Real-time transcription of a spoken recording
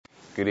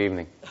Good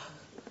evening.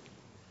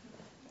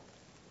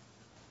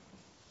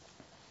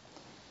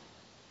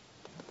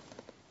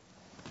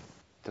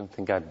 Don't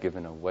think I've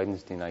given a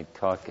Wednesday night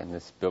talk in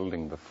this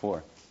building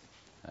before.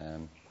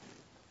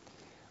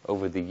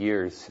 Over the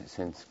years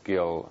since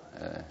Gil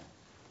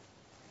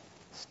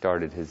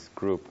started his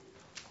group,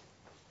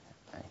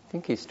 I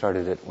think he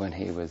started it when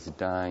he was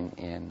down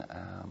in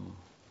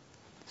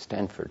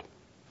Stanford.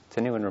 Does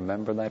anyone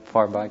remember that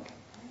far back?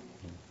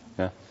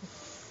 Yeah.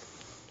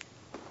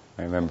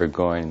 I remember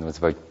going, there was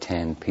about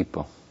 10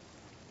 people.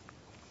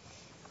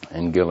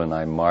 And Gil and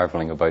I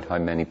marveling about how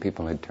many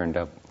people had turned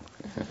up.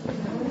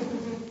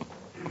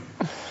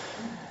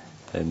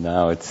 And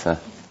now it's a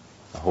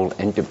whole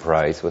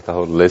enterprise with a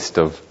whole list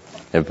of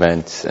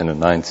events and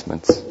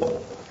announcements.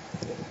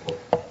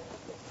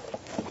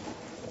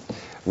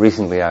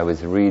 Recently I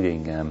was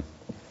reading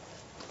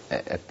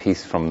a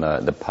piece from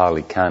the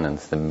Pali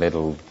Canons, the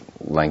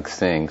middle-length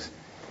sayings,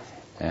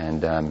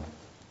 and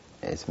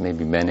as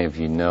maybe many of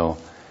you know,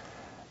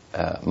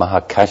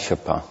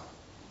 Mahakashyapa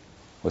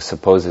was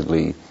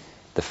supposedly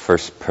the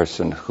first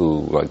person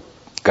who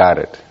got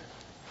it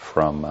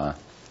from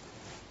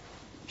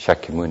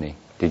Shakyamuni.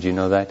 Did you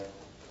know that?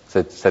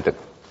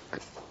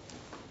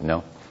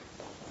 No?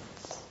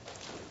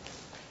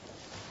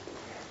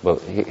 Well,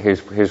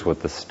 here's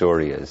what the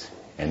story is.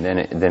 And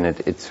then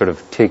it's sort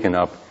of taken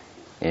up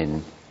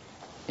in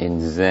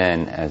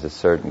Zen as a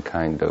certain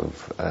kind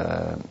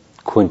of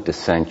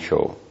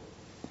quintessential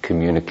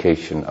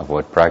communication of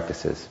what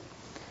practice is.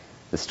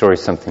 The story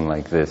is something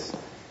like this.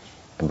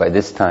 And by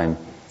this time,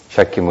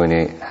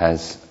 Shakyamuni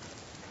has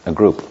a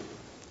group.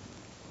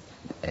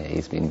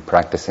 He's been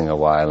practicing a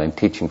while and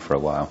teaching for a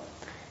while.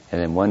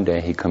 And then one day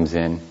he comes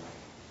in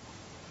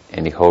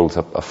and he holds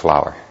up a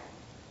flower.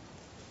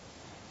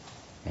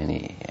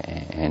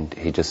 And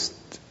he just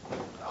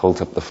holds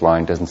up the flower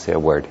and doesn't say a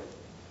word.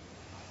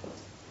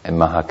 And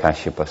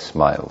Mahakashyapa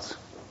smiles.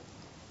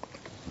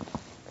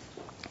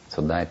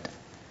 So that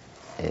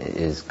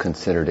is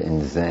considered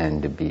in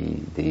Zen to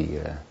be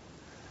the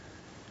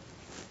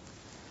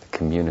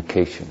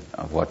communication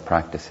of what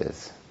practice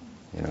is.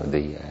 You know,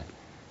 the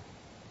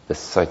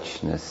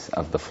suchness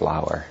of the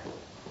flower,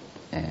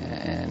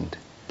 and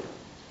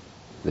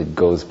that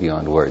goes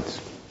beyond words.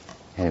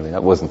 Anyway,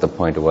 that wasn't the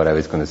point of what I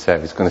was going to say. I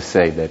was going to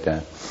say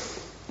that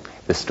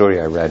the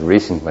story I read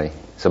recently,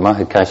 so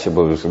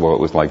Mahakashyapa was what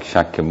was like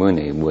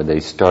Shakyamuni, where they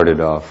started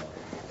off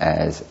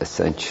as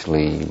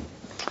essentially,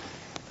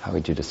 how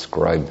would you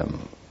describe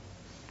them?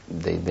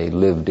 They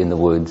lived in the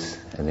woods,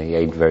 and they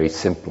ate very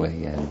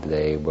simply, and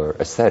they were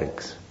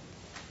ascetics.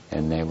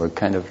 And they were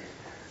kind of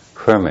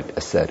hermit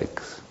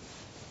ascetics.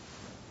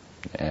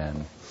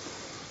 And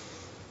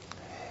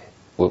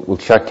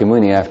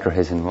Shakyamuni, after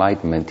his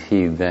enlightenment,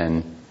 he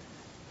then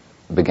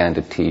began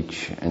to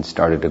teach and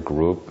started a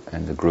group,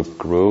 and the group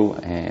grew,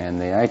 and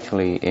they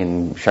actually,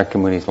 in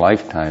Shakyamuni's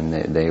lifetime,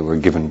 they were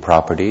given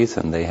properties,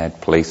 and they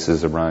had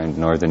places around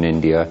northern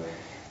India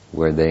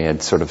where they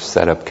had sort of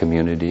set up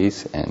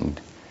communities,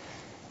 and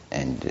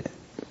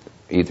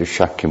either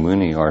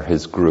Shakyamuni or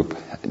his group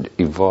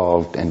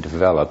evolved and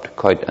developed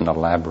quite an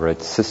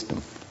elaborate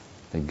system.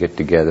 They'd get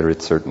together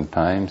at certain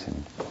times,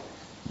 and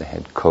they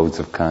had codes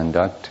of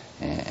conduct,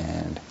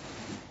 and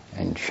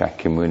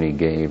Shakyamuni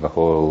gave a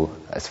whole,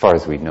 as far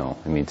as we know,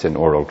 I mean, it's an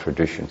oral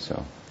tradition,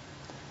 so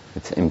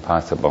it's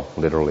impossible,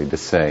 literally, to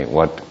say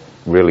what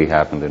really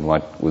happened and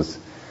what was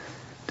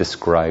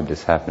described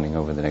as happening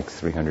over the next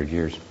 300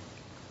 years.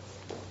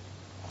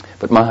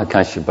 But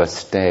Mahakashyapa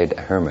stayed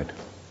a hermit.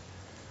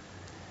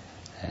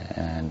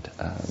 And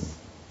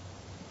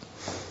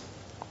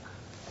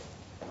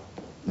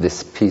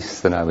this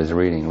piece that I was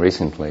reading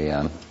recently,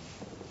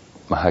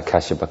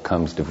 Mahakashyapa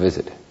comes to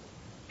visit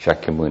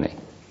Shakyamuni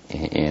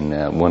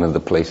in one of the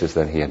places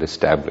that he had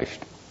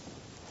established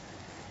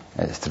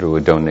through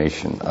a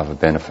donation of a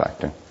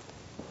benefactor,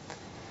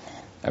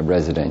 a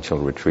residential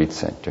retreat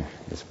center,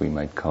 as we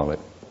might call it.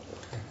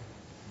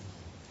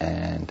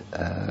 And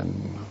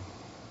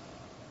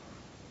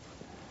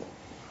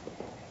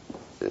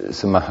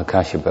so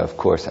Mahakashyapa, of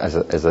course,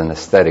 as an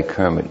ascetic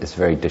hermit, is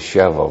very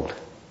disheveled.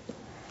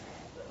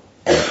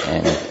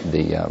 And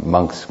the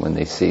monks, when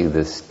they see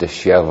this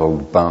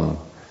disheveled bum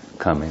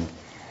coming,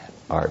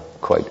 are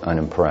quite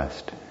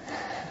unimpressed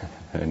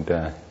and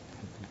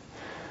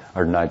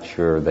are not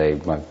sure they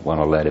might want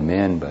to let him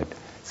in, but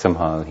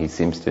somehow he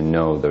seems to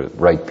know the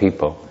right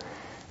people,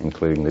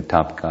 including the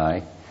top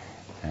guy,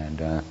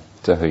 and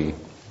so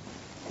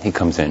he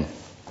comes in,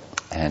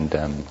 and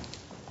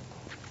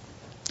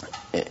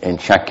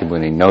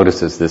Shakyamuni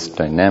notices this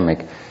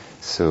dynamic,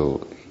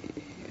 so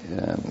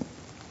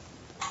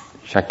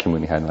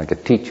Shakyamuni had like a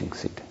teaching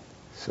seat.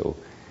 So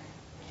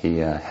he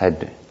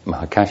had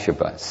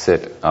Mahakashyapa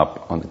sit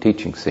up on the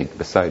teaching seat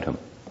beside him.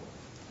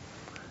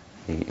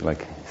 He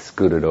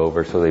scooted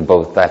over, so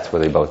that's where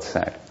they both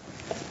sat.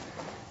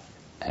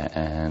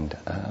 And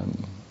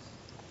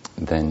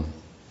then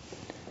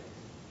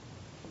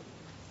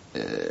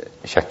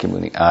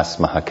Shakyamuni asked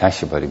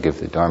Mahakashyapa to give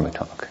the Dharma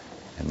talk.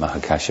 And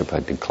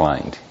Mahakashyapa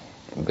declined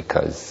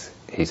because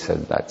he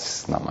said,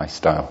 that's not my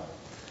style.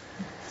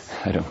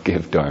 I don't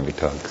give Dharma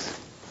talks.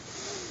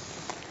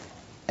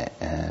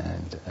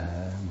 And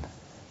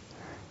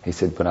he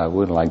said, but I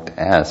would like to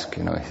ask,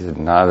 he said,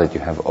 now that you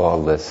have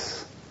all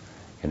this,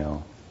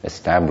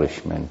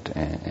 establishment,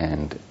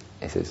 and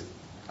he says,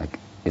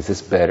 is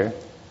this better?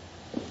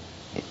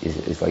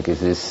 Is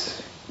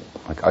this,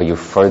 are you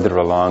further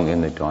along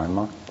in the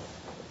Dharma?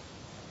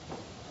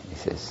 He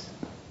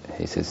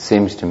says,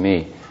 seems to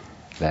me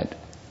that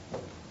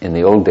in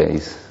the old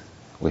days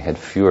we had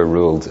fewer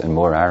rules and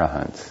more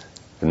arahants.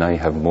 But now you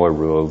have more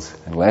rules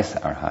and less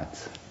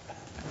arahants.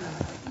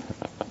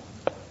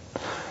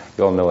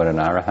 You all know what an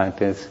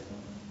arahant is?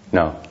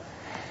 No.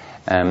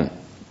 In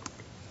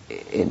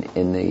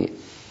the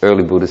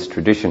early Buddhist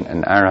tradition,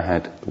 an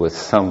arahant was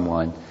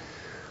someone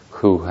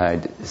who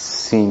had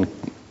seen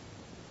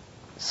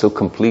so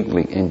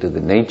completely into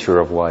the nature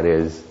of what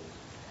is,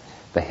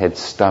 they had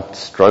stopped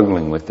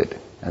struggling with it,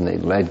 and they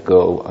let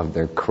go of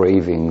their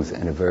cravings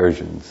and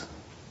aversions,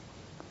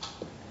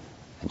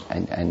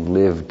 and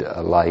lived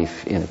a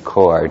life in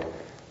accord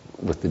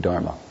with the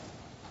Dharma.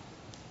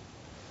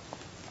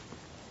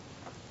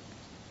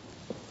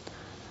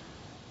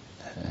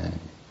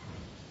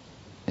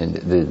 And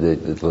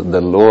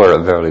the lore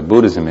of early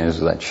Buddhism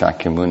is that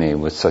Shakyamuni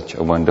was such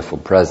a wonderful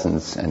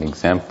presence and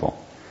example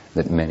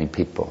that many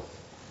people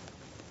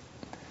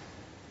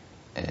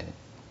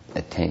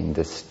attained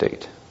this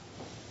state.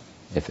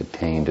 If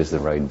attained is the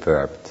right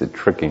verb, it's a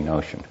tricky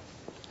notion.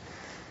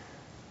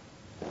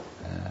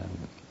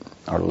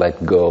 Or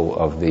let go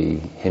of the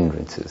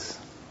hindrances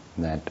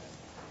that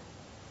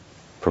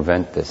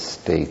prevent this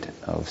state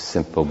of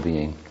simple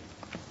being.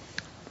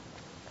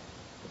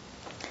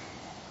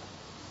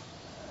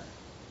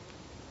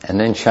 And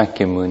then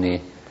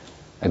Shakyamuni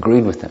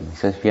agreed with him. He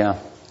says, yeah,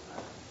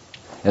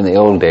 in the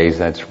old days,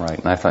 that's right.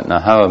 And I thought, now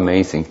how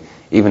amazing.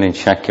 Even in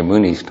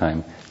Shakyamuni's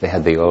time, they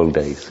had the old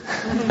days.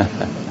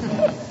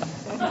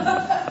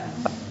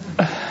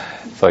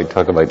 So I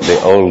talk about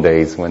the old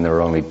days when there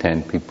were only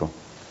 10 people.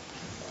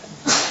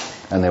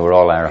 And they were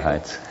all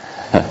arahants.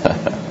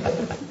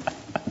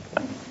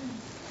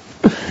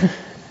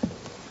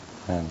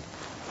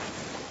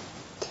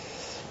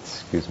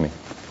 Excuse me.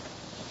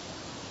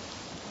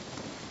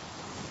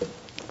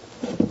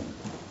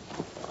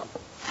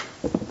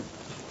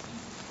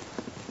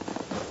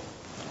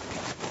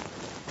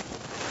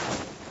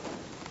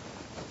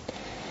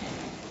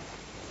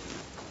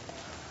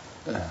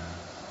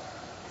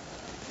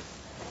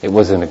 It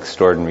was an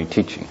extraordinary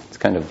teaching. It's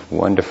kind of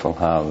wonderful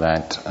how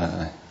that...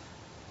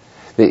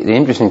 The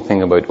interesting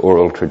thing about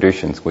oral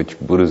traditions, which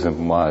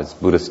Buddhism was,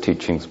 Buddhist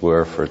teachings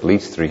were for at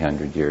least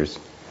 300 years,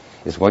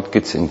 is what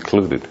gets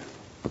included.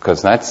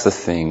 Because that's the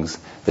things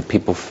that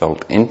people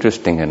felt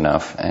interesting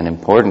enough and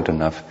important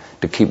enough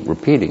to keep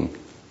repeating.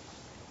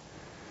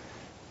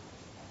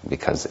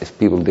 Because if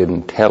people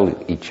didn't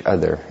tell each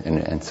other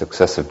in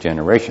successive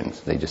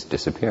generations, they just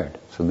disappeared.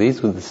 So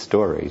these were the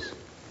stories.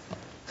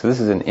 So this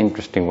is an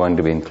interesting one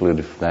to be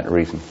included for that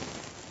reason.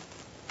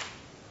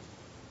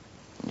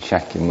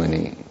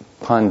 Shakyamuni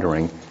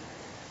pondering,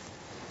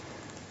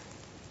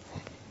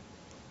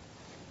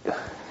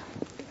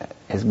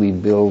 as we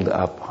build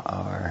up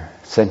our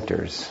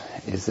centers,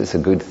 is this a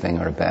good thing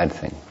or a bad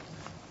thing?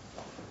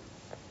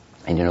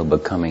 And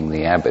becoming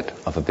the abbot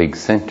of a big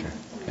center.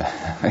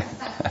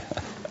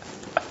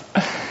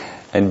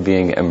 And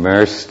being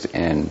immersed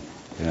in,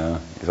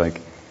 it's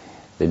like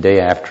the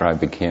day after I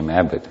became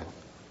abbot,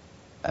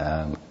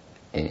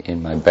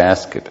 in my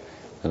basket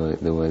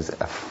there was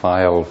a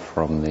file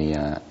from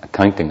the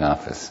accounting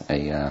office,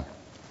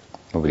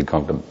 what do you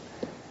call them?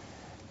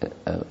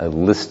 A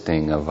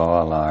listing of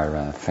all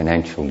our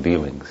financial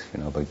dealings,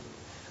 about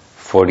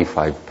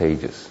 45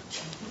 pages.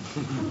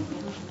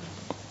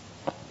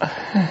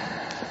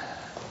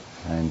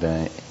 And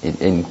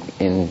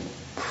in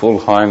full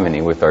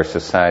harmony with our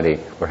society,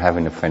 we're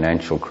having a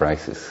financial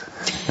crisis.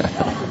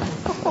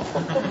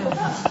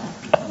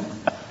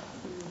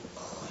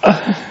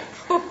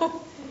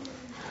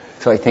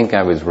 So I think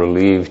I was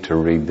relieved to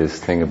read this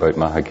thing about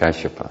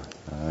Mahakāssyapa.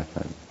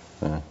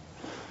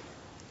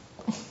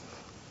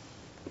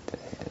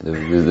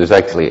 There's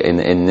actually,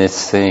 in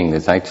this thing,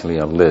 there's actually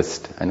a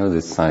list. I know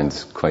this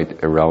sounds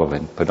quite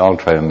irrelevant, but I'll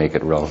try to make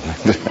it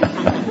relevant.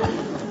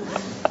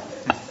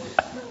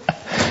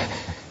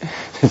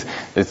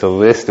 It's a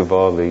list of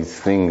all these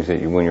things that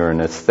when you're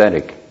an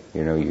ascetic,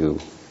 you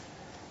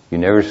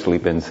never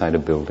sleep inside a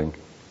building.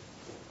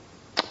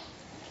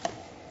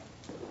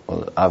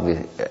 Well,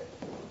 obviously,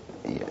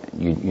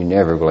 you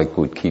never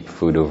would keep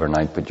food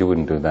overnight, but you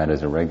wouldn't do that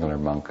as a regular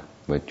monk.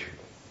 But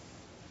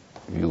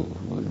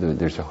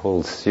there's a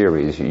whole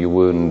series. You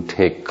wouldn't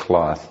take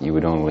cloth. You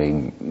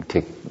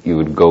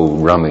would go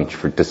rummage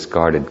for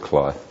discarded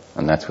cloth,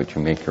 and that's what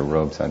you make your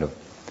robes out of.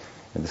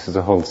 And this is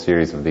a whole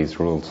series of these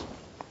rules.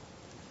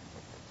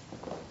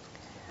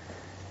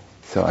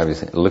 So I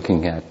was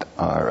looking at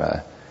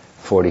our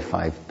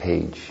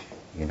 45-page,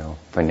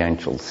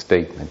 financial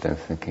statement and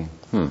thinking,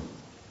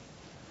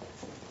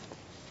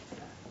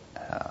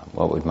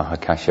 what would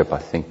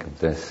Mahakāssyapa think of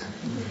this?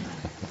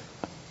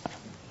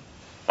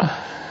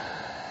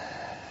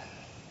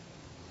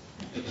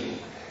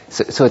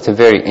 So it's a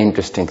very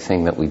interesting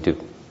thing that we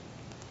do,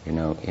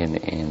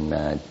 in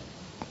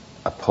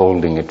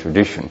upholding a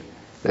tradition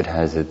that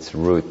has its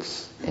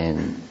roots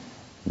in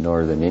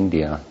northern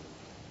India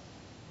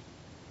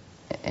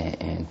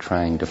and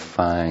trying to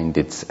find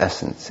its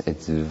essence,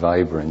 its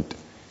vibrant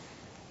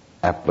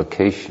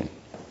application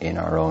in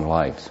our own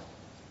lives.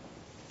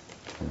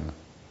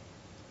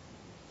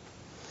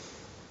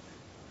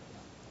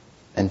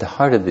 And the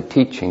heart of the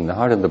teaching, the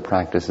heart of the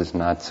practice is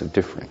not so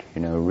different.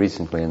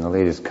 Recently in the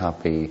latest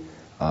copy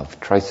of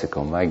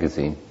Tricycle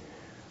magazine,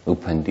 U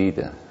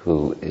Pandita,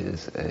 who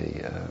is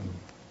a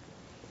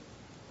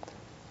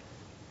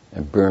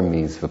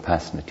Burmese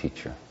Vipassana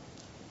teacher.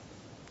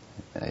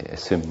 I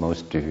assume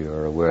most of you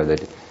are aware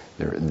that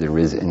there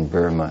is in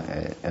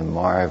Burma a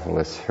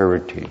marvelous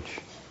heritage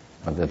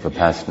of the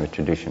Vipassana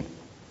tradition.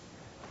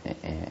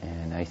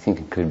 And I think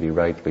it could be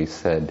rightly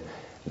said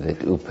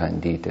that U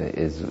Pandita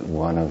is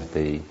one of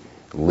the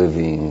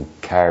living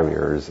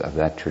carriers of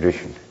that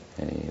tradition.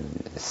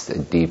 A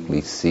deeply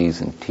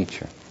seasoned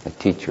teacher, a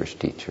teacher's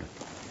teacher.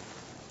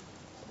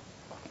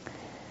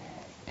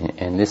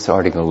 And this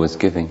article was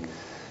giving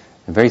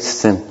a very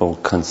simple,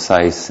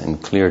 concise,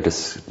 and clear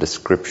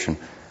description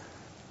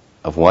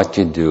of what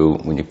you do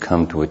when you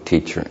come to a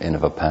teacher in a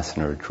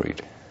Vipassana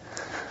retreat.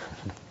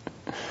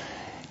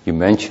 You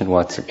mention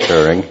what's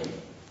occurring,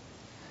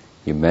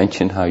 you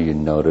mention how you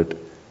note it,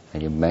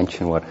 and you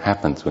mention what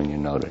happens when you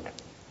note it.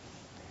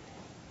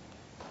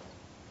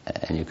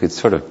 And you could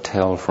sort of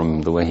tell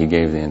from the way he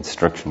gave the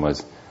instruction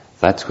was,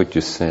 that's what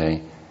you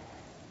say,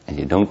 and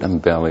you don't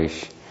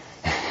embellish,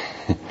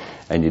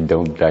 and you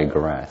don't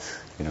digress.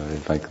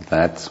 It's like,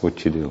 that's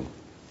what you do.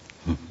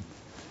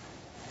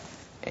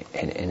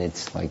 And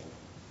it's like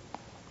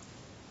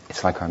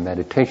our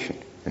meditation,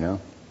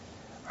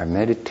 Our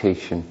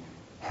meditation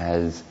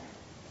has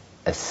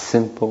a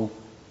simple,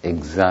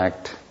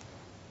 exact,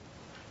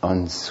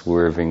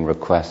 unswerving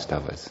request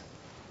of us.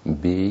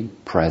 Be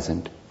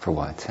present for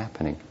what's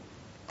happening.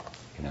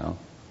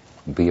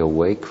 Be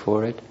awake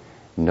for it.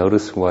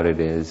 Notice what it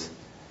is.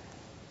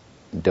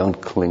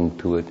 Don't cling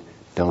to it.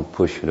 Don't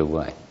push it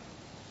away.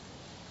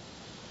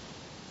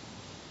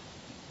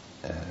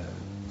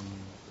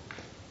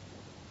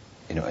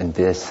 And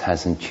this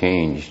hasn't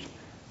changed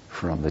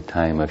from the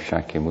time of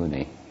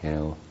Shakyamuni.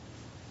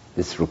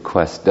 This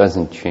request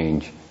doesn't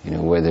change,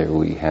 whether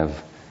we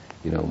have,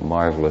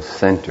 marvelous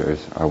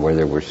centers or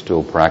whether we're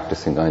still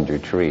practicing under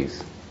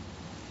trees.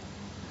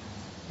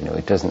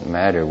 It doesn't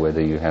matter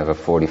whether you have a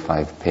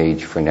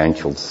 45-page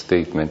financial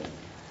statement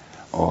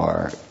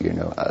or,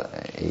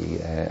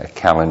 a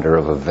calendar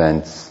of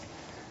events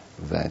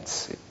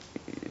that's,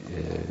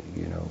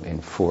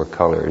 in 4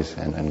 colors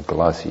and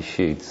glossy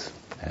sheets.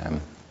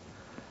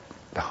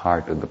 The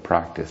heart of the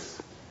practice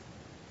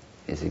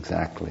is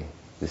exactly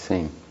the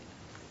same.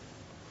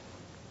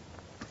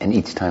 And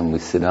each time we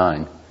sit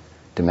down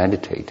to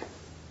meditate,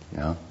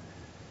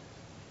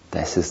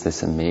 this is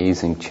this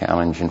amazing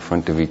challenge in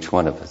front of each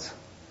one of us.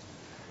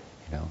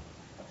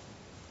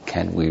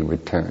 Can we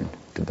return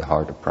to the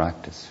heart of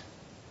practice?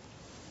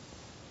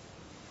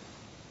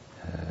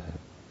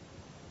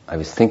 I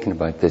was thinking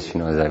about this,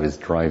 as I was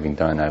driving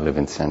down. I live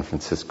in San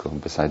Francisco,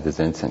 beside the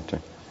Zen Center.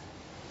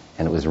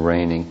 And it was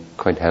raining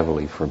quite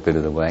heavily for a bit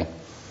of the way.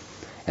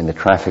 And the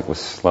traffic was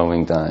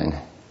slowing down.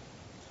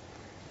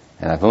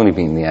 And I've only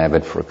been in the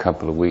Abbot for a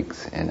couple of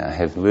weeks, and I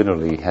have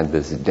literally had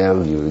this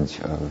deluge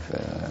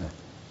of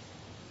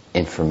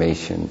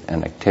information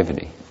and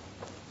activity.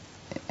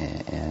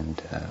 And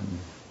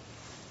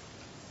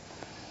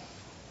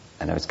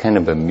I was kind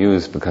of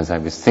amused because I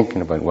was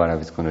thinking about what I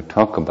was going to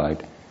talk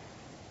about,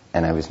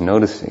 and I was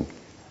noticing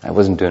I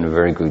wasn't doing a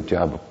very good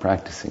job of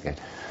practicing it.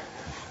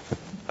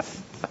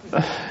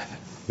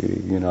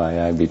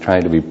 I'd be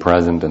trying to be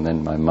present, and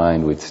then my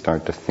mind would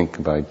start to think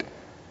about,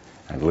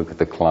 I'd look at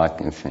the clock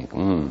and think,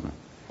 am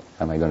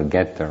I going to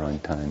get there on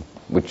time?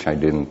 Which I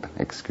didn't,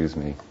 excuse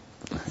me.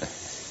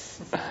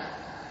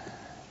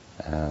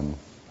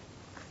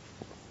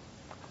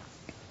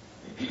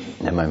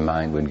 And my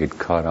mind would get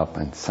caught up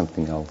in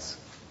something else.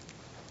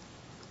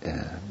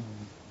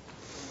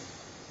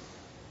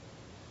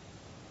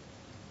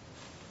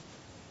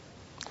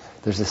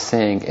 There's a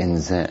saying in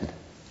Zen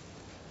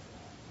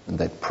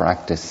that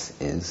practice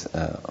is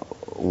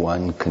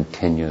one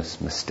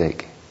continuous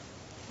mistake.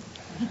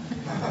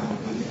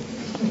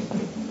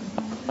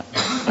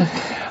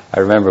 I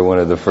remember one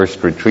of the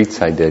first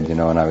retreats I did,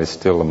 when I was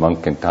still a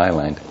monk in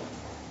Thailand.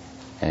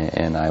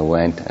 And I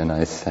went and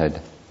I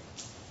said,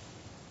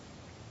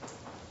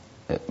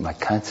 my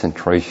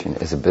concentration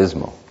is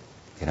abysmal,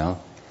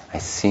 I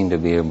seem to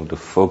be able to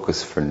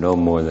focus for no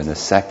more than a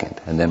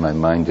second, and then my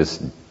mind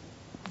just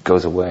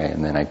goes away,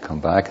 and then I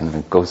come back, and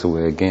then it goes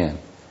away again.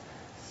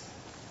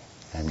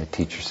 And the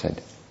teacher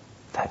said,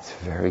 that's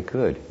very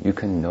good. You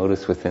can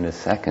notice within a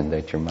second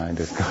that your mind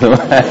is going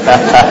away.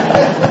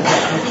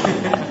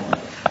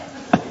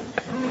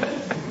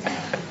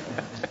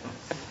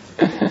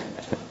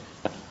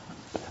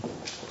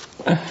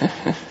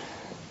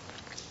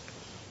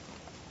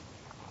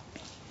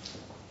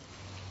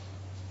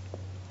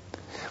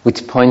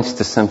 which points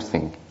to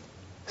something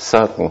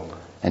subtle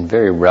and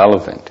very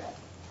relevant.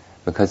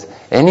 Because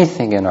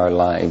anything in our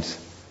lives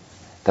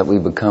that we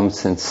become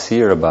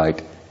sincere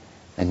about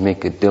and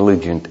make a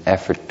diligent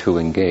effort to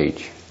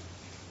engage,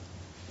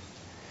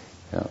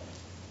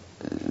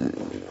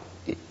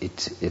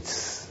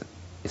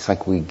 it's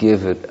like we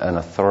give it an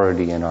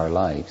authority in our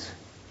lives.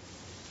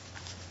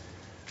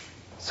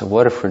 So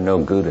what if we're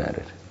no good at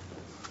it?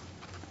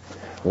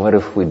 What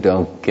if we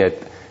don't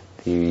get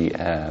the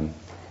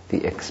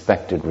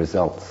expected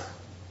results?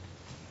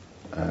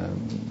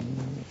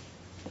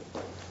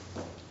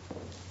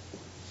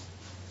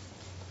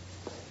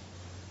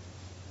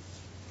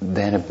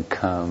 Then it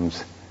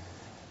becomes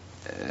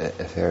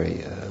a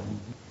very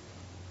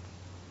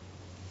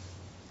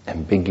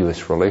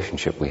ambiguous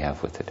relationship we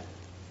have with it.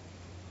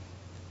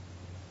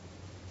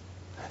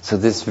 So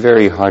this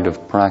very heart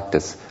of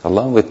practice,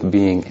 along with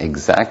being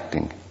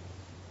exacting,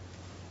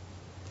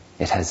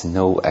 it has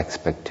no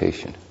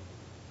expectation.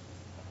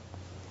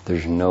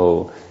 There's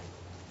no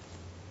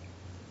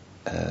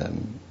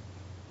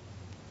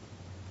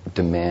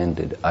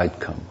demanded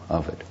outcome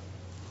of it.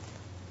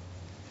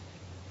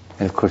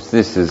 And of course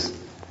this is,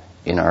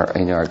 in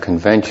our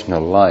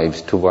conventional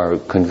lives, to our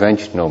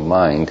conventional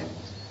mind,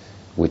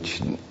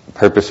 which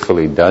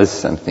purposefully does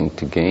something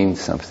to gain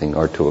something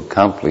or to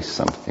accomplish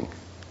something,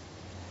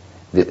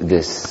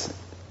 this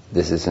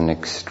is an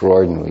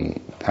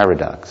extraordinary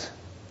paradox.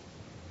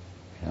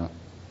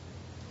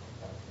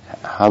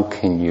 How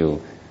can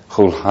you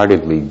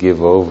wholeheartedly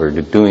give over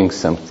to doing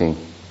something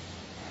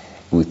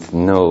with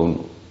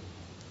no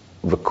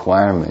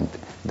requirement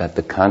that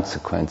the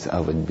consequence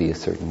of it be a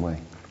certain way?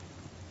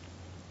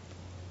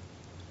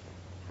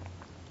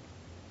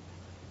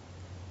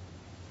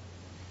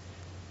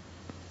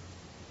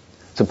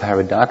 So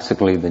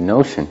paradoxically, the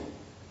notion,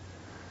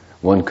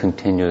 one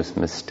continuous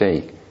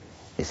mistake,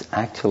 is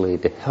actually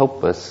to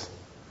help us.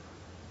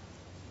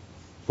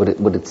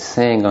 What it's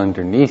saying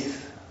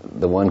underneath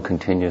the one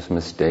continuous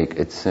mistake,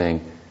 it's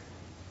saying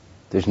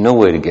there's no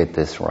way to get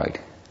this right.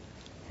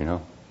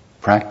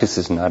 Practice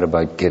is not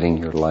about getting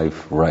your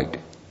life right.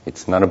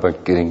 It's not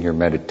about getting your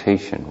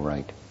meditation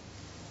right.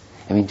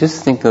 I mean,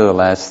 just think of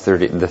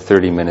the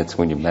 30 minutes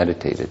when you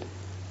meditated.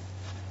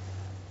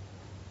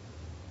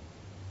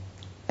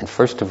 And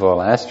first of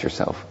all, ask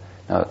yourself,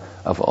 now,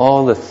 of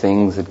all the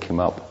things that came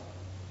up,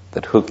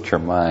 that hooked your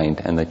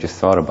mind and that you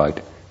thought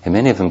about, how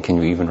many of them can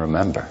you even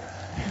remember?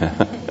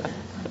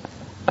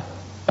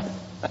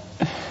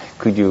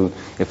 Could you,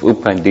 if U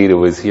Pandita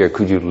was here,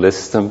 could you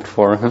list them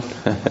for him?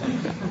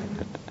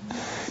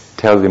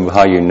 Tell them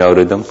how you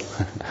noted them,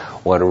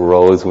 what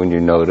arose when you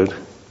noted.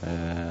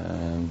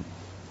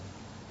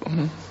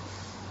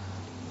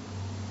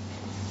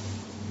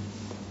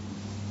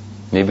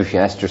 Maybe if you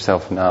asked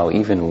yourself now,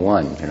 even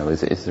one,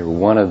 is there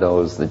one of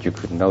those that you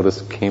could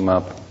notice came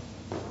up,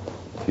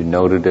 you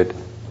noted it,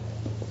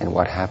 and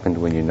what happened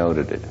when you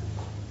noted it?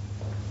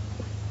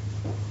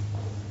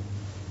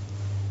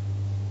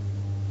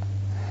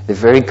 The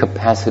very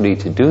capacity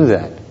to do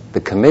that,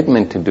 the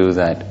commitment to do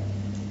that,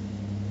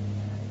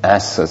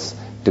 asks us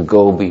to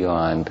go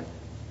beyond,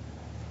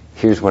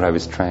 here's what I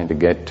was trying to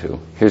get to,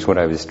 here's what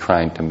I was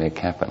trying to make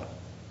happen.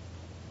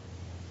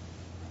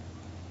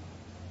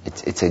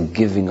 It's a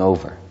giving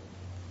over.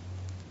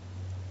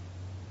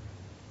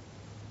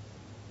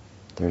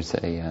 There's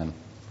a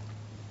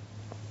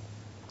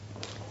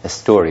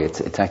story,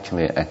 it's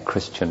actually a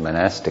Christian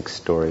monastic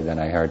story that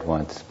I heard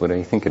once, but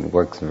I think it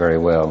works very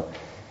well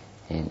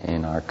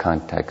in our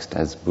context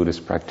as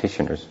Buddhist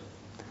practitioners.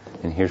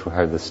 And here's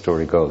how the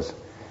story goes.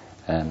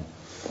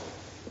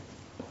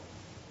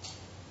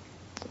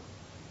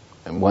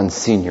 One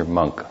senior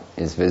monk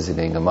is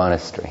visiting a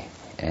monastery,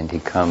 and he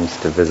comes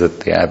to visit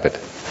the abbot,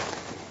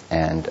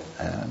 and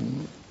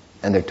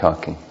they're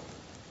talking.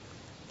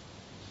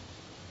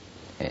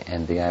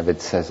 And the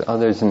abbot says,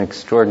 there's an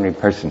extraordinary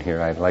person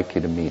here I'd like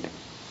you to meet.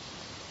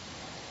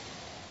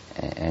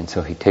 And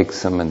so he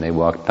takes them and they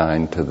walk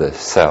down to the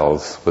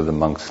cells where the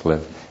monks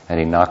live, and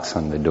he knocks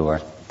on the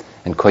door,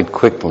 and quite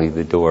quickly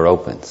the door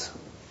opens.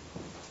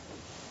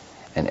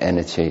 And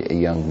it's a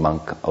young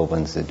monk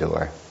opens the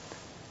door,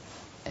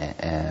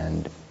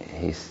 and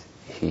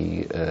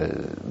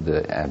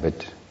the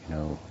abbot,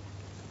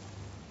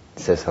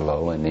 says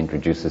hello and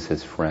introduces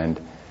his friend,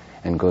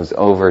 and goes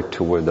over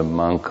to where the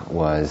monk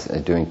was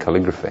doing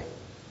calligraphy.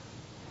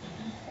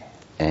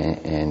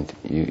 And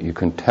you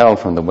can tell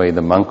from the way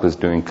the monk was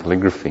doing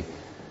calligraphy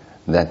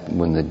that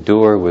when the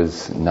door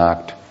was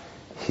knocked,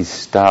 he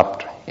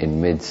stopped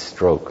in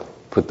mid-stroke,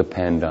 put the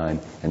pen down,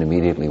 and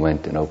immediately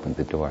went and opened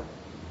the door.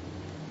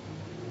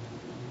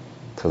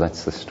 So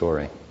that's the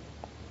story.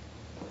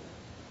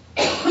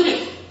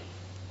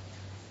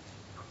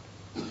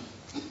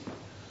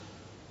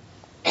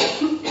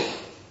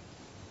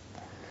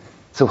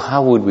 So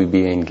how would we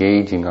be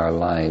engaging our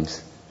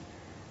lives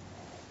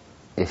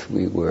if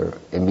we were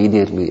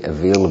immediately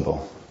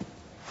available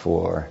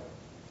for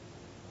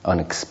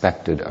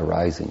unexpected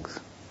arisings?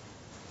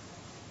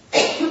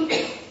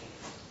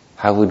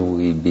 How would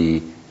we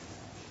be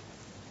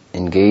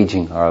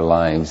engaging our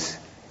lives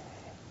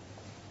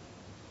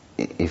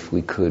if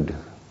we could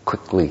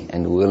quickly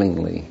and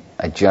willingly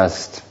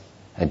adjust,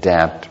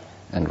 adapt,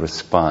 and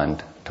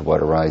respond to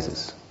what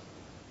arises.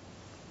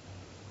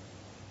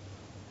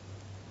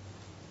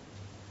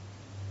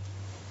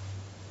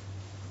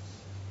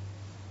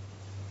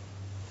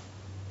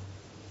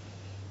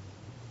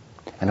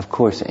 And of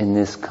course, in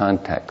this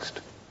context,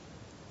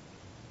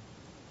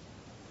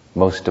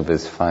 most of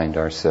us find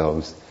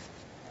ourselves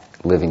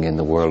living in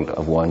the world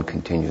of one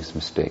continuous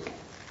mistake.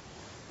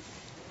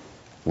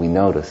 We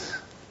notice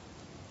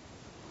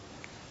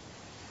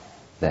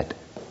that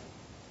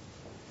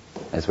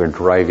as we're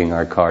driving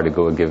our car to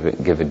go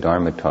give a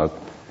Dharma talk,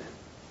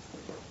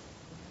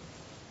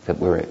 that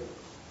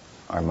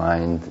our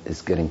mind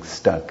is getting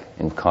stuck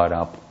and caught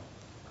up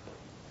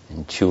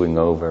and chewing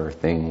over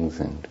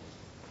things and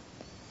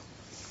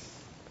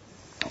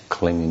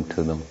clinging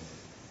to them.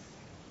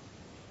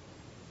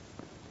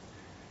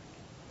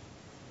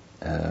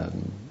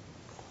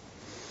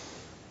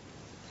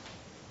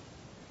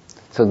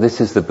 So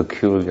this is the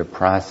peculiar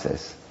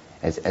process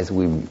as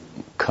we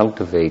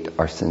cultivate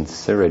our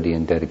sincerity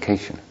and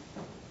dedication.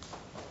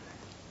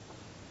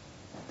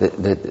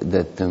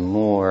 That the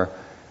more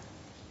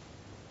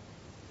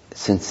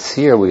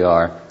sincere we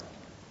are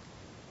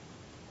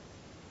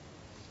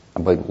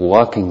about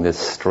walking this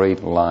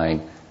straight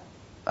line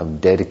of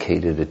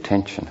dedicated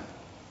attention,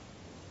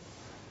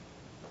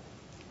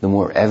 the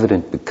more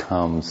evident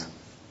becomes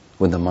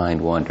when the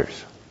mind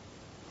wanders,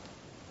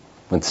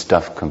 when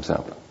stuff comes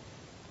up.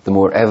 The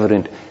more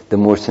evident, the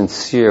more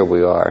sincere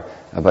we are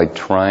about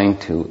trying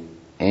to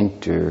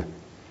enter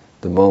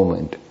the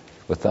moment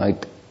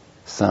without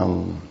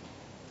some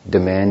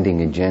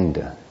demanding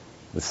agenda,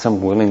 with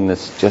some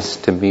willingness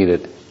just to meet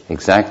it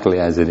exactly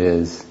as it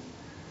is,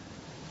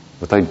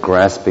 without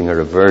grasping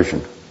or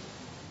aversion.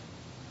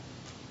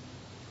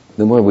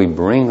 The more we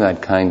bring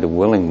that kind of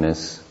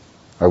willingness,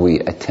 or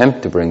we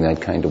attempt to bring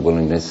that kind of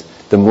willingness,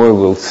 the more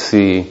we'll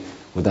see,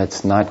 well,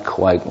 that's not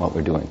quite what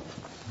we're doing.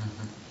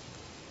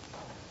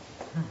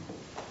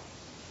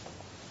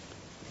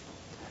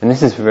 And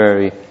this is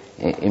very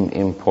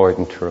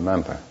important to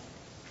remember.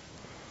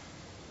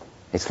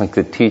 It's like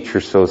the teacher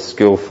so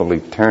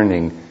skillfully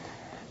turning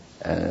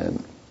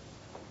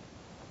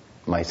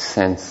my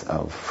sense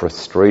of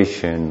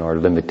frustration or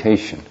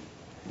limitation,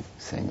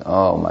 saying,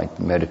 oh, my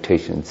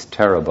meditation's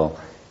terrible,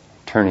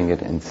 turning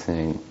it and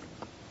saying,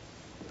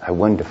 how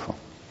wonderful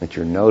that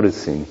you're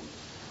noticing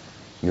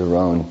your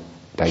own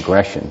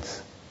digressions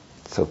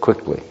so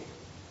quickly,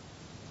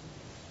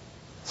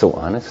 so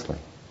honestly.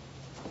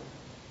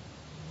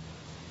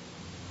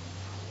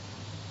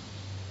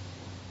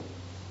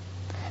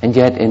 And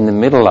yet in the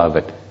middle of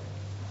it,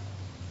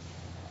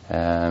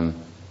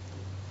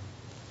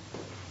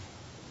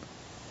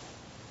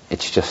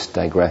 it's just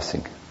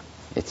digressing.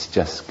 It's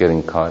just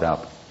getting caught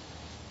up.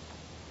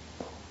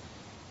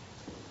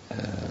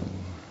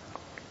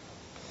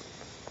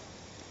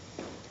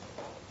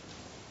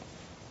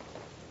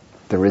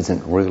 There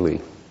isn't really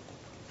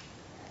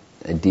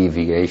a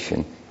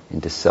deviation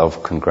into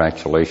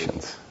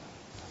self-congratulations.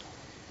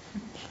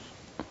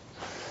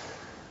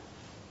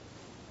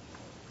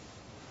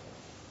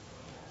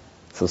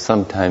 So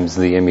sometimes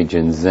the image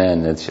in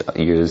Zen that's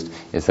used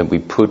is that we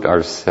put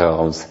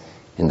ourselves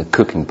in the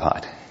cooking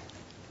pot.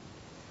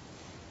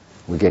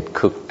 We get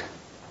cooked.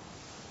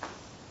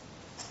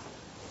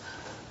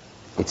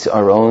 It's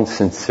our own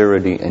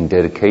sincerity and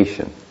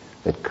dedication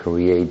that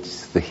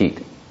creates the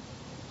heat.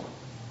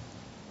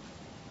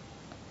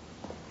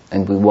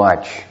 And we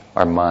watch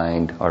our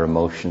mind, our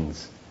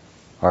emotions,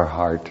 our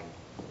heart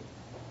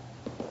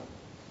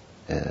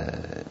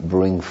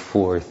bring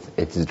forth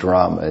its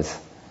dramas.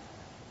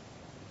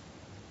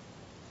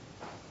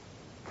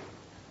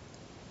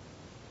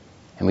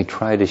 And we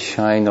try to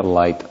shine a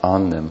light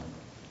on them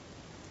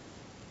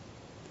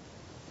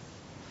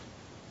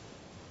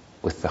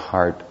with the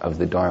heart of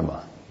the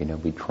Dharma.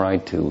 We try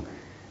to,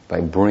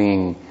 by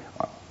bringing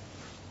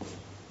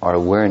our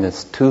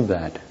awareness to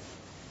that,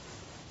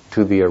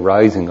 to the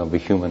arising of a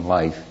human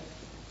life,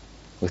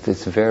 with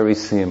this very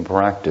same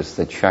practice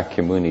that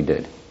Shakyamuni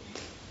did,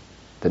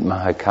 that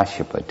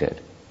Mahakasyapa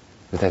did,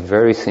 with that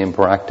very same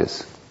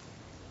practice,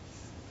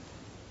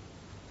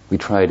 we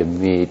try to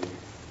meet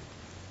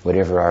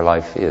whatever our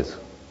life is,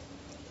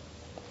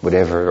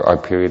 whatever our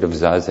period of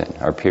zazen,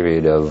 our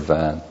period of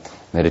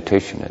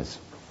meditation is.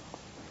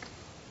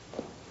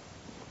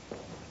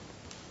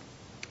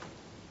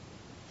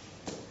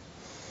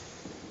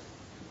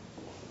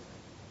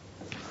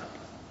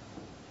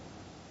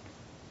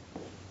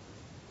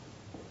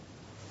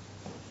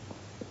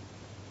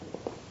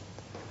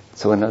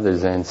 So another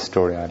Zen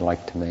story I'd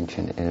like to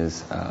mention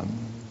is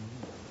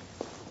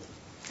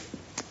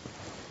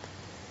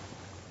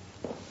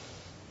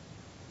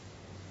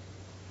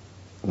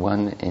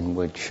one in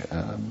which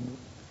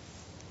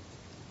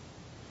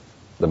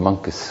the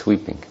monk is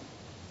sweeping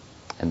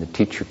and the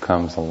teacher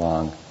comes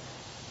along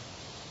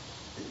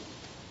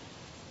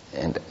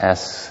and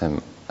asks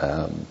him,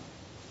 are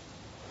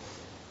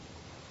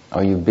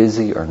you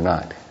busy or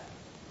not?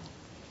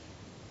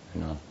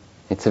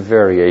 it's a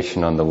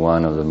variation on the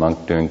one of the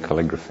monk doing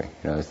calligraphy.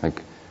 It's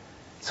like,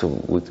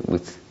 so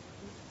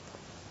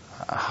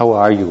how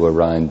are you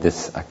around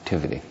this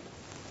activity?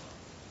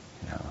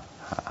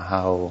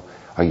 How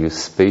are you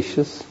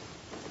spacious?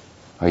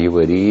 Are you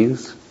at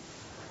ease?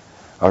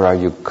 Or are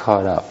you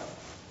caught up?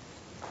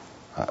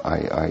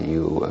 Are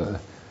you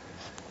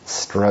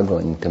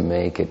struggling to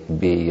make it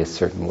be a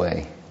certain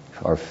way,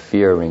 or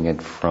fearing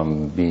it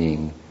from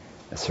being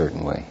a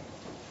certain way?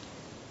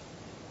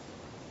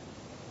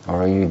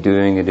 Or are you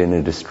doing it in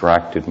a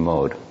distracted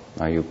mode?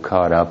 Are you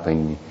caught up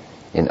in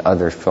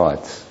other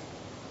thoughts?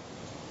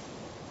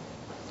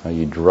 Are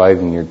you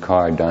driving your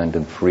car down to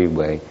the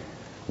freeway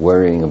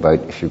worrying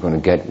about if you're going to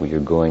get where you're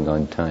going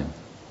on time?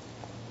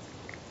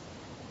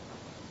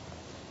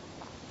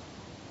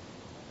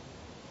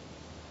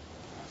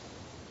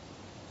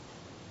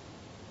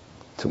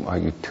 So are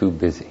you too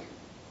busy?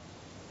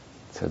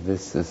 So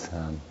this is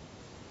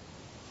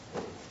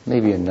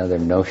maybe another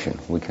notion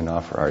we can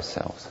offer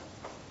ourselves.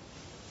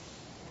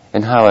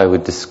 And how I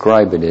would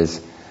describe it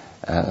is,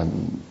 I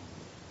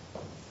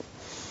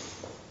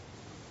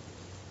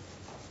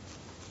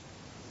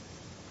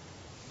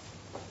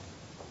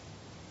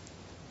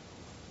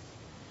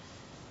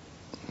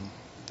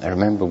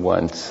remember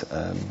once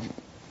I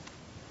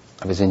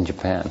was in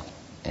Japan,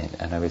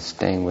 and I was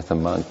staying with a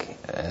monk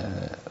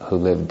who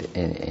lived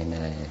in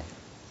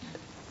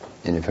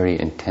a very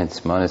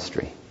intense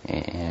monastery,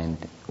 and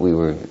we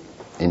were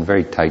in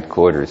very tight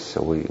quarters,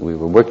 so we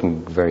were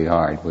working very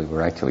hard. We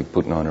were actually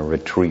putting on a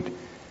retreat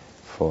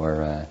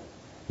for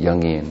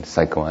Jungian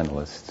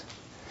psychoanalysts,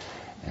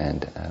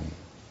 and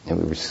we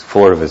were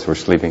 4 of us were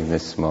sleeping in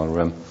this small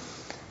room,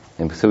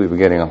 and so we were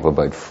getting up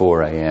about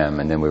 4 a.m.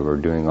 and then we were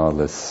doing all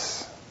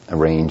this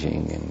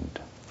arranging and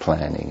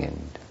planning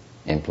and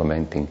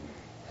implementing,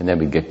 and then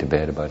we'd get to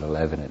bed about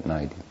 11 at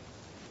night.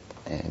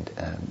 And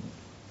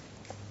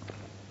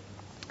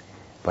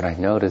but I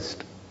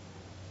noticed,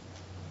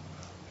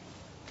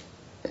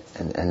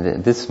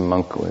 and this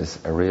monk was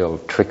a real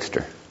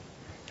trickster.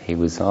 He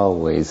was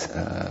always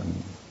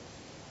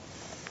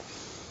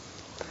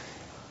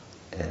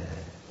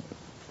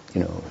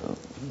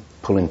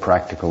pulling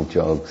practical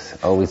jokes,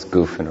 always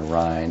goofing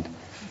around.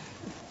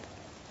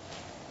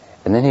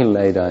 And then he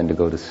lay down to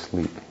go to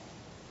sleep.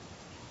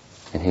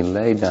 And he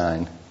lay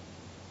down,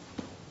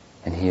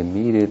 and he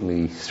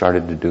immediately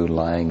started to do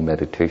lying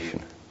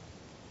meditation.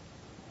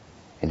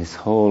 And his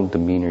whole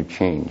demeanor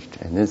changed.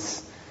 And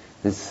this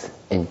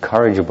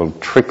incorrigible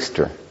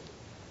trickster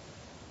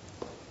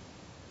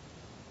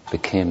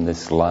became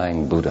this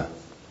lying Buddha,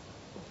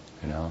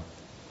 And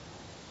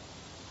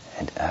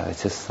I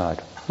just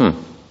thought,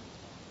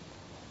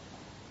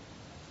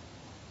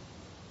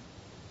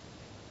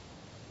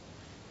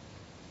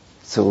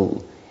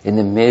 So in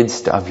the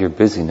midst of your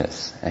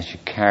busyness, as you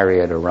carry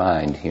it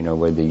around,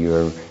 whether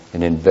you're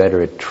an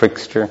inveterate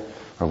trickster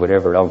or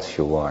whatever else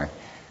you are,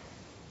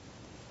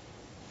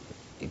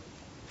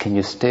 can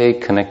you stay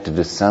connected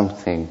to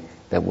something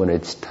that when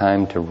it's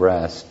time to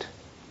rest,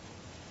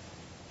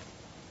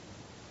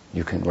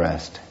 you can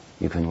rest,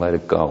 you can let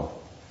it go?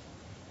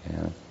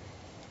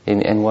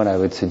 And what I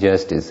would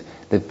suggest is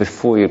that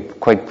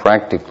quite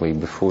practically,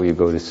 before you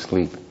go to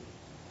sleep,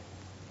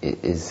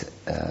 is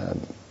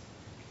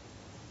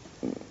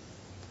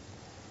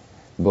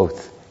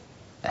both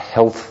a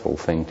healthful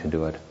thing to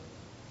do it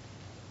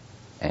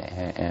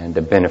and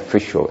a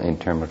beneficial in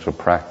terms of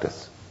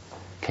practice.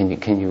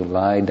 Can you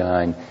lie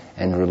down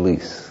and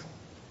release?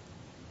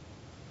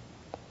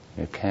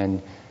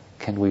 Can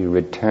we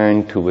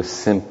return to a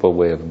simple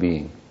way of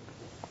being?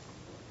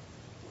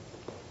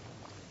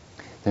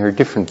 There are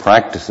different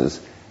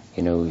practices,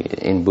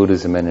 in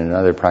Buddhism and in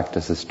other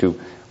practices too,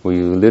 where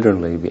you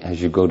literally,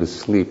 as you go to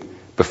sleep,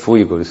 before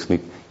you go to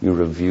sleep, you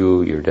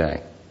review your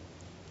day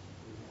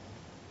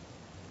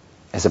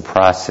as a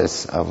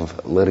process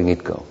of letting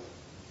it go.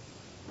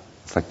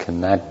 It's like,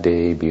 can that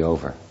day be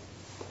over?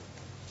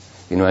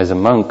 As a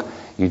monk,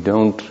 you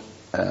don't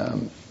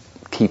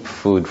keep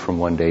food from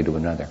one day to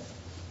another.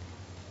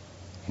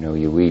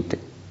 You eat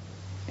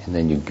and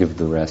then you give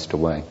the rest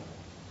away,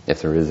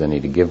 if there is any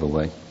to give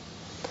away.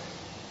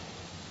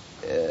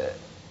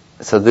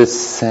 So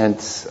this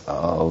sense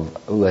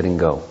of letting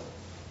go,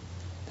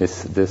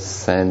 this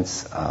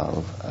sense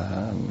of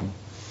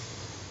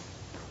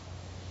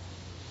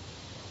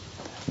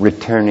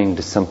returning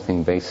to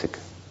something basic.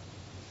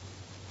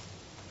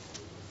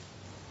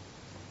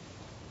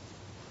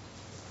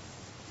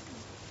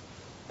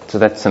 So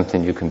that's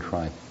something you can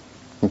try.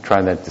 You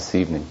try that this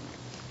evening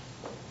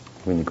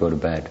when you go to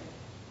bed.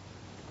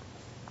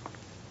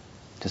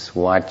 Just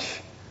watch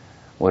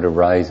what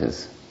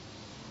arises.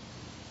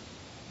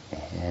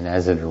 And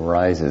as it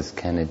arises,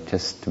 can it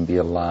just be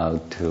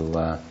allowed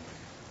to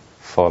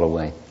fall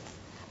away?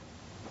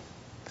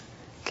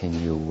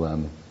 Can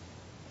you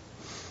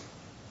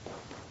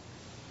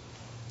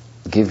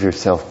give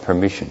yourself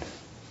permission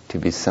to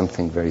be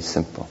something very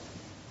simple?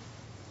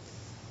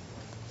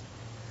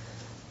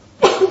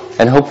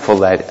 And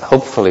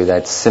hopefully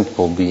that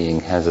simple being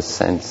has a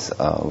sense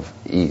of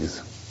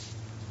ease.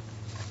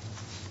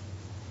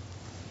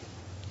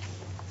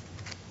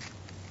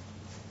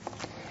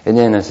 And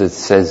then, as it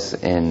says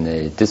in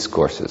the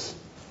discourses,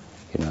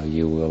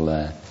 you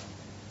will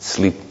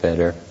sleep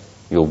better,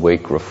 you'll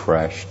wake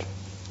refreshed,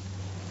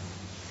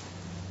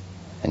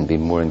 and be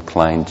more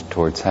inclined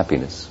towards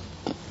happiness.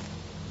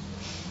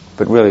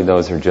 But really,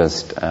 those are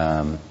just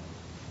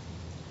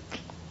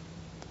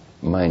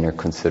minor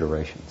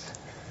considerations.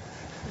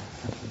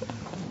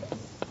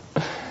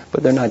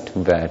 But they're not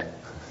too bad.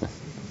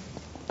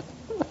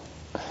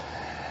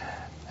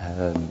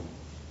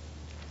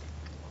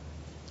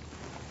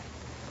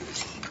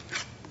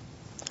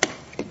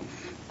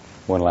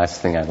 One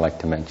last thing I'd like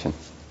to mention.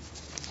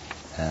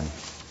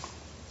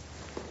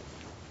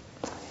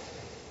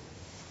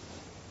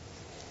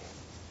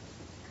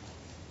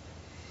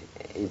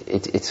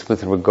 It's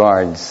with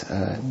regards,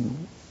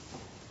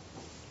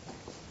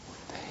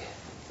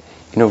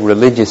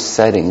 religious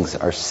settings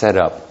are set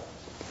up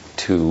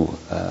to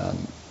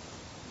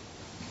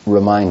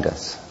remind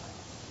us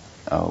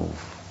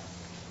of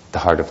the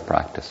heart of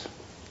practice.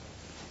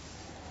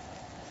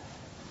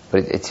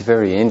 But it's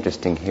very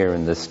interesting here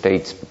in the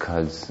States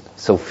because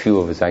so few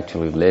of us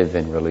actually live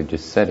in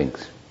religious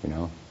settings.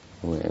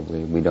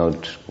 We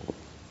don't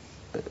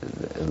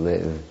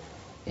live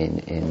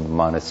in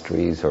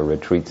monasteries or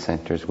retreat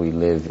centers. We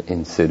live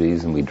in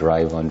cities and we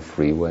drive on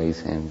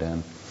freeways,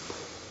 and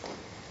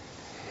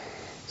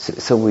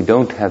so we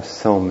don't have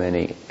so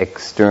many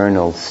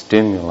external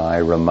stimuli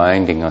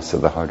reminding us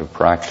of the heart of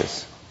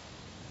practice.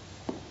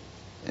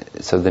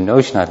 So the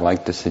notion I'd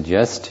like to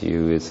suggest to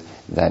you is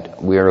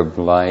that we're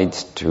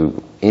obliged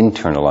to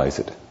internalize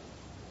it.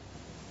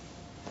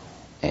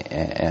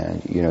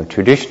 And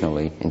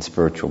traditionally in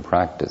spiritual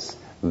practice,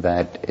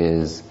 that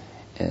is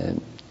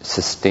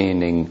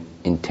sustaining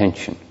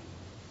intention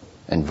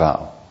and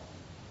vow.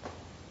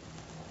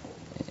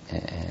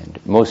 And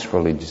most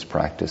religious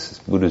practices,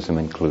 Buddhism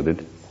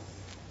included,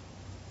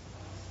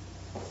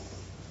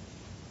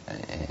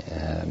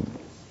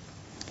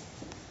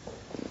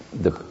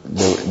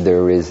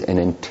 there is an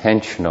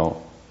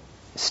intentional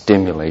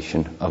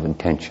stimulation of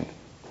intention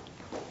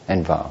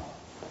and vow.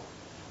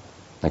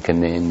 Like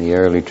in the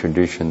early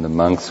tradition, the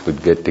monks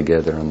would get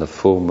together on the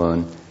full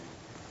moon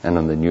and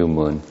on the new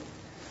moon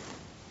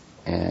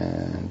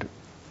and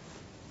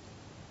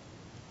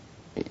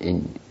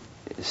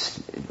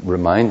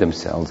remind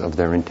themselves of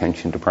their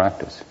intention to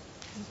practice.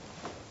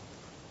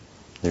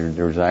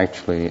 There's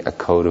actually a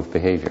code of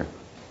behavior.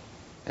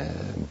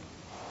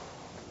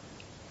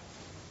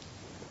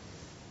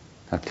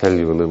 I'll tell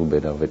you a little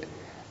bit of it.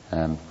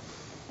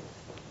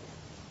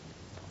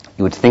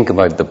 You would think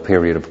about the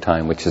period of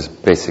time, which is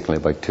basically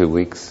about 2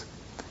 weeks,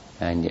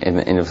 and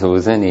if there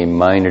was any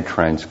minor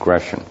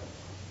transgression,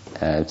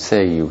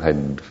 say you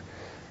had,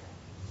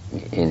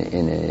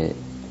 in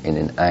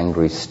an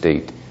angry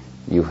state,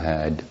 you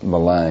had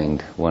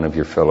maligned one of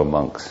your fellow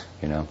monks,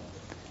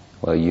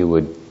 well, you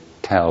would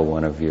tell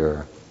one of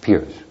your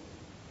peers,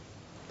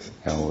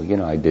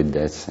 I did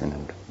this,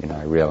 and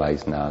I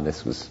realized now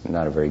this was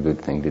not a very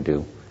good thing to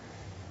do.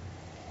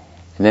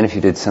 And then if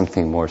you did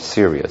something more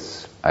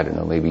serious, I don't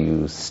know, maybe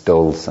you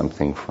stole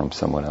something from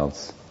someone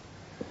else,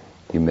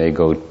 you may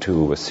go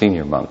to a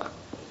senior monk.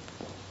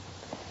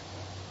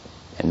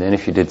 And then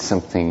if you did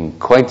something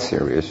quite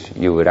serious,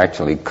 you would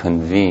actually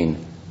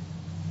convene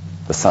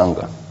the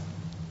Sangha.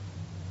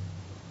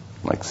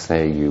 Like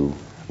say you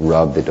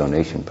robbed the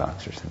donation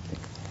box or something.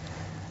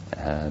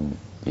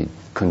 You'd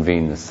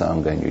convene the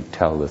Sangha and you'd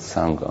tell the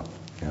Sangha,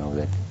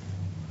 that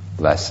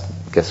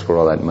guess where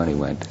all that money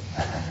went.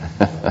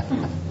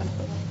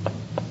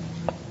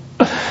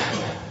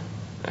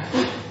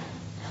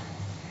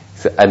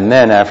 And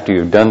then after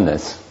you've done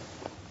this,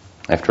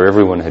 after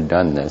everyone had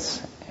done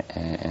this,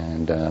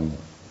 and you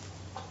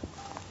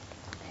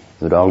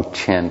would all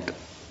chant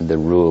the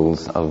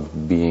rules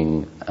of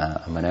being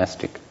a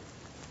monastic.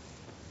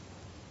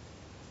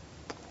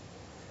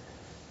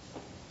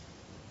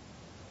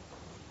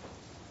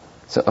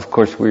 So, of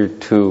course, we're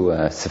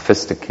too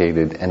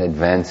sophisticated and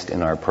advanced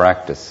in our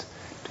practice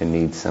to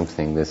need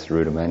something this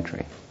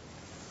rudimentary.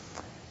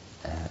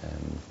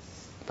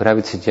 But I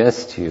would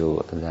suggest to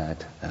you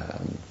that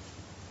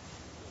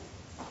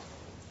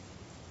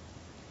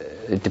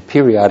to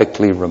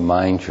periodically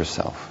remind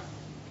yourself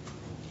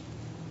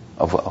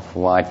of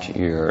what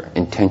your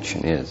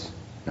intention is.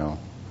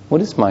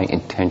 What is my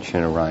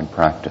intention around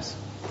practice?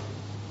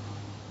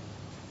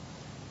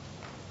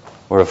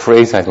 Or a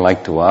phrase I'd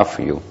like to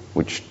offer you,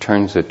 which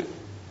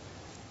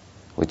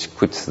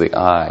puts the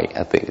I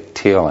at the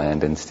tail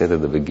end instead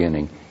of the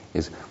beginning,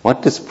 is,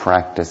 what does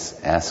practice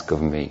ask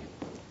of me?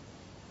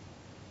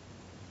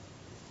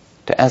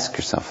 To ask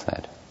yourself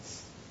that,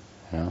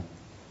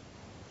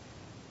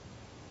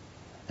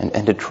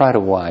 and to try to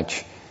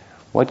watch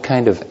what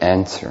kind of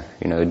answer,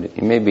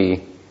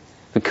 maybe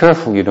be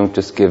careful you don't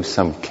just give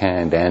some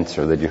canned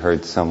answer that you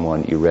heard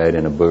you read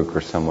in a book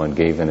or someone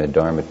gave in a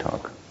Dharma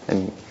talk.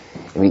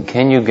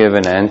 Can you give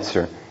an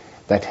answer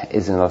that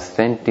is an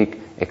authentic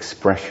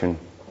expression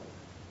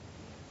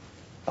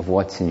of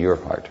what's in your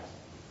heart?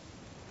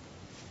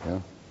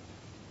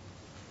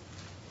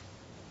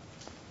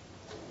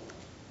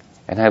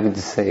 And I would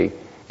say,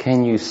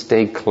 Can you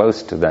stay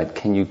close to that?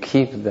 Can you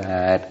keep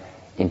that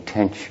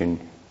intention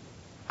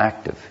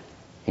active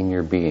in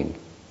your being?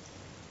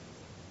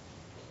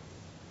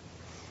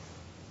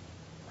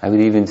 I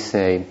would even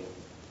say,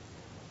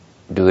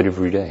 do it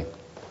every day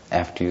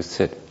after you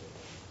sit.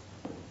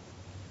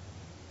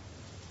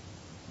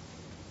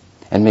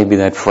 And maybe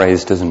that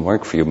phrase doesn't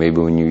work for you.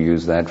 Maybe when you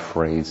use that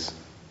phrase,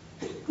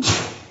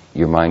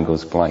 your mind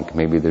goes blank.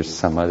 Maybe there's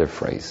some other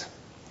phrase.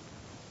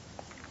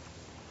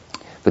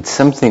 But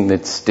something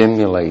that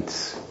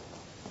stimulates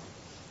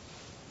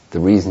the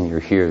reason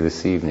you're here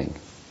this evening,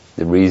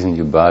 the reason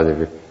you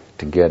bother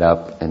to get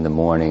up in the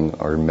morning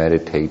or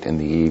meditate in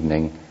the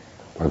evening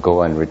or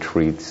go on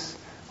retreats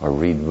or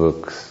read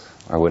books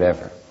or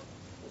whatever.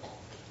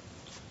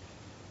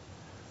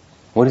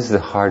 What is the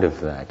heart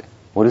of that?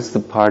 What is the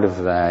part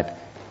of that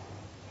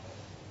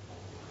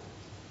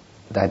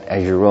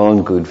as your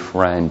own good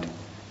friend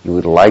you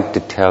would like to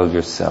tell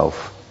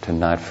yourself to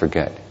not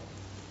forget?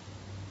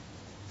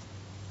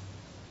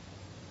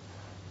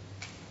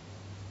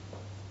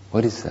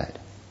 What is that?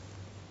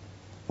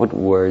 What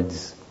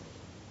words?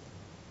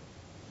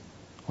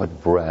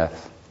 What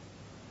breath?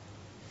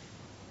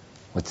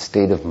 What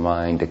state of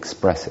mind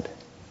express it?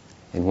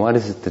 And what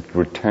is it that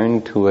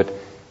return to it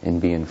and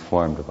be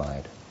informed by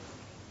it?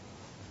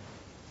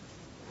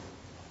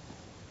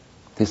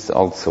 This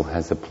also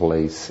has a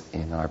place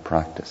in our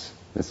practice,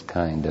 this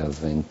kind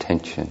of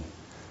intention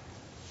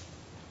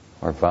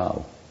or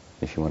vow,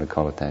 if you want to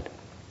call it that.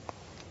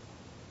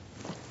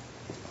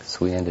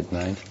 So we end at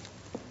 9.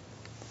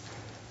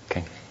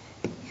 Okay.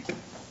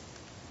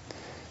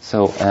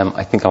 So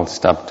I think I'll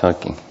stop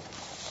talking.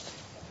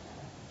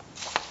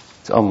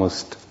 It's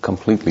almost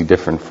completely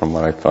different from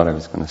what I thought I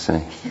was going to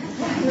say.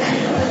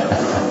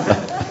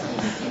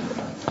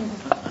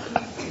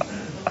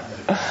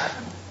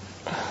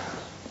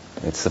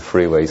 It's the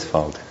freeway's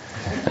fault.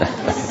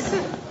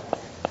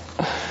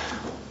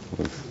 It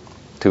was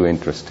too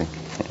interesting.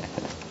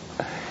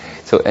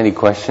 So any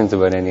questions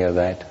about any of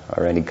that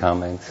or any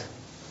comments?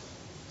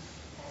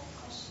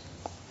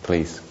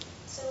 Please.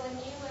 So when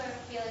you were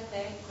feeling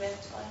very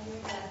gripped while you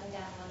were driving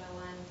down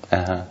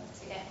 101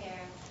 to get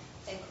here,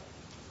 like,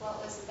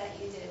 what was it that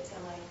you did to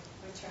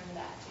return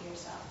back to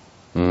yourself?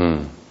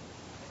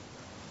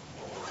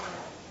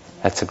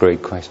 That's a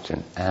great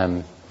question.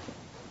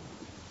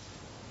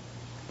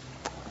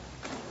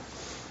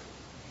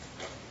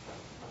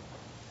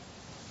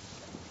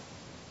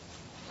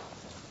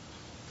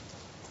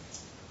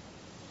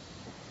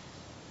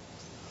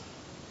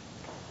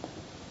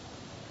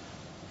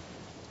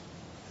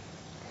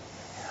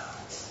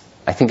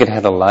 I think it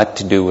had a lot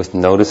to do with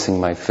noticing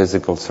my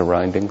physical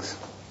surroundings,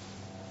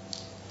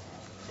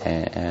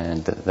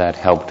 and that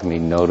helped me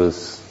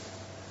notice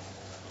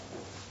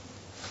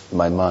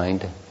my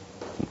mind,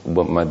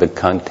 the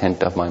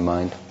content of my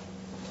mind,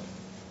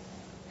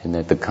 and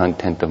that the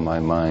content of my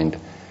mind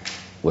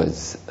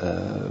was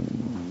a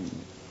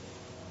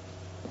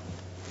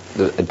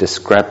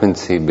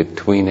discrepancy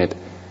between it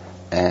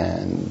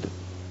and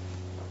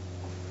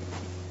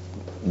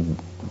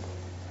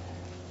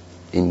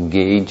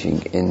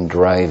engaging in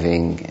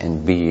driving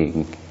and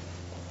being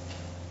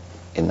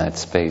in that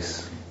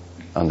space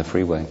on the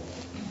freeway.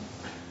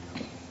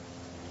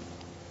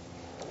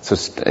 So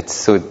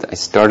I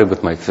started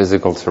with my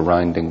physical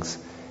surroundings,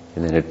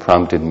 and then it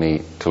prompted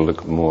me to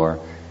look more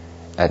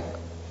at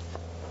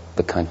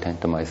the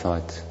content of my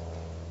thoughts.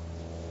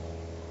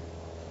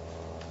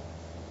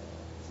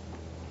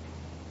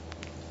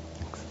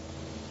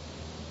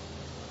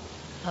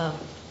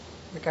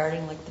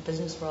 Regarding the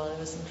business world, I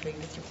was intrigued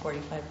with your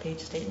 45-page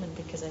statement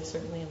because I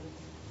certainly am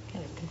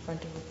kind of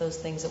confronted with those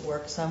things at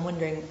work. So I'm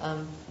wondering,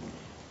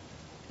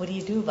 what do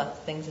you do about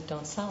the things that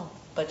don't sell?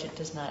 Budget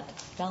does not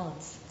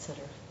balance,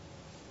 etc.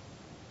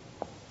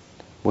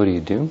 What do you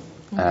do?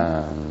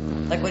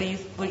 Mm-hmm.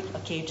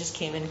 Okay, you just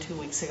came in 2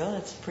 weeks ago.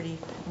 That's a pretty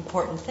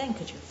important thing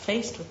because you're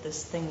faced with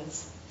this thing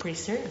that's pretty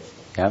serious.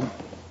 Yeah.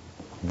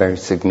 Very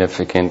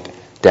significant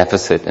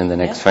deficit in the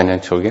next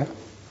financial year.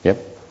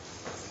 Yep.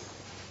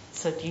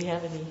 So do you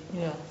have any,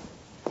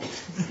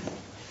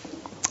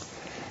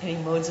 any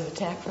modes of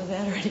attack for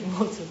that, or any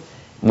modes of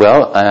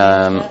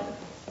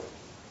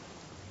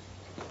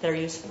that are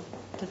useful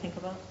to think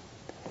about?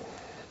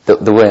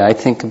 The way I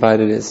think about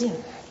it is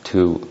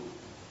to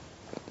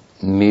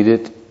meet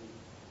it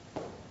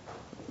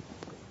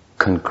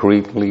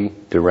concretely,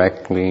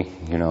 directly.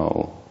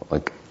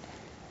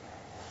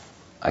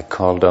 I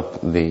called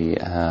up the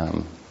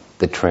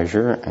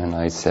treasurer and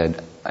I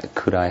said,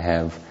 could I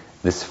have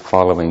this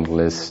following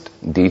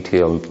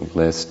detailed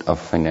list of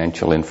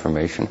financial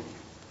information,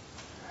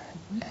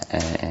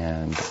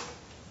 and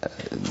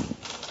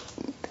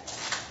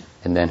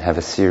then have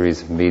a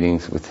series of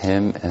meetings with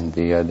him and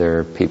the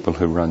other people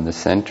who run the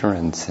center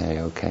and say,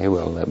 okay,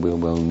 well,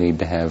 we'll need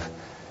to have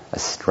a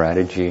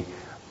strategy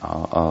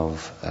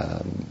of,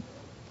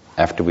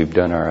 after we've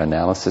done our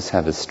analysis,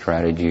 have a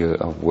strategy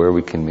of where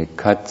we can make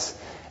cuts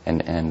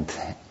and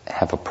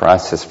have a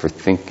process for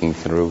thinking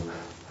through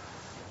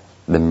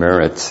the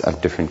merits of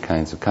different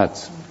kinds of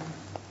cuts.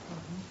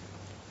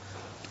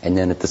 And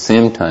then at the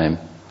same time,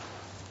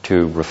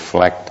 to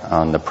reflect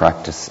on the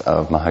practice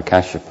of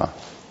Mahakashyapa,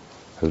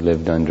 who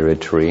lived under a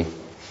tree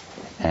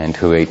and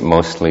who ate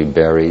mostly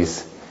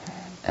berries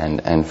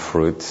and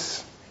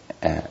fruits,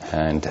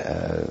 and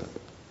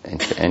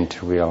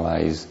to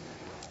realize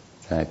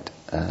that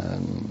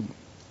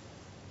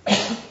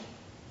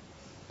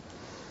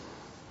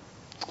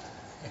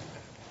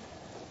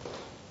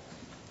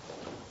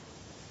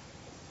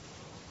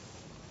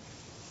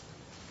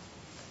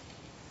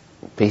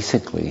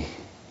basically,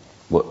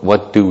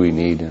 what do we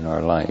need in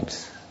our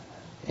lives?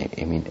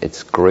 I mean,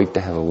 it's great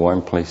to have a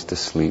warm place to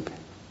sleep.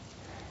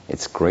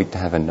 It's great to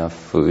have enough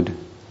food.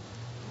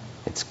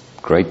 It's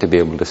great to be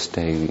able to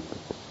stay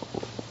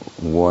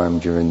warm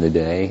during the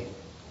day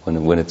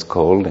when it's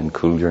cold, and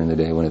cool during the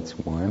day when it's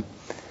warm.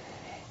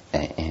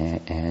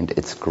 And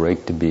it's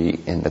great to be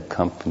in the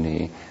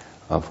company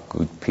of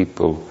good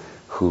people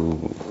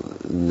who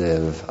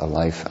live a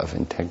life of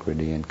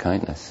integrity and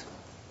kindness.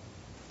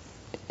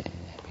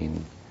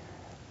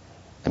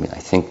 I mean, I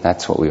think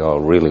that's what we all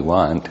really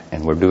want,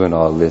 and we're doing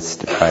all this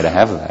to try to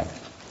have that.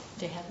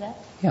 Do you have that?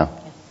 Yeah.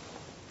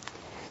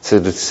 So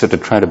to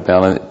try to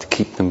balance, to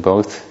keep them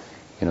both,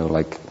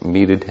 like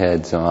meted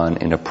heads on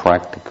in a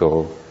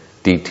practical,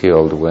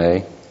 detailed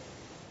way,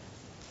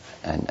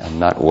 and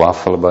not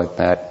waffle about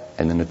that,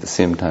 and then at the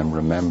same time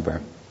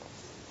remember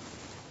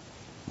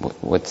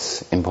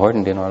what's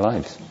important in our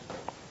lives.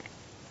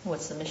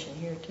 What's the mission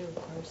here too, of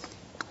course?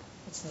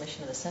 What's the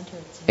mission of the center?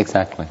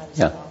 Exactly.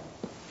 Yeah.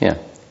 Yeah.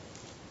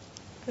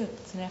 Good.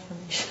 It's an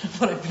affirmation of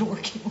what I've been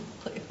working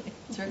with lately.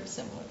 It's very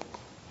similar.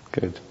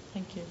 Good.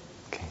 Thank you.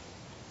 Okay.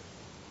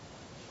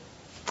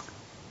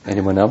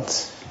 Anyone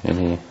else?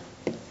 Anything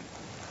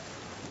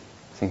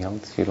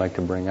else you'd like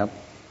to bring up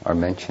or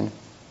mention?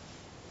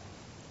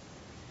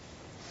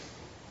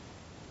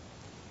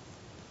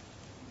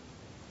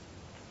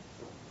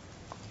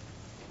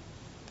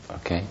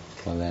 Okay.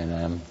 Well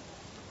then,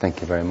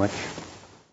 thank you very much.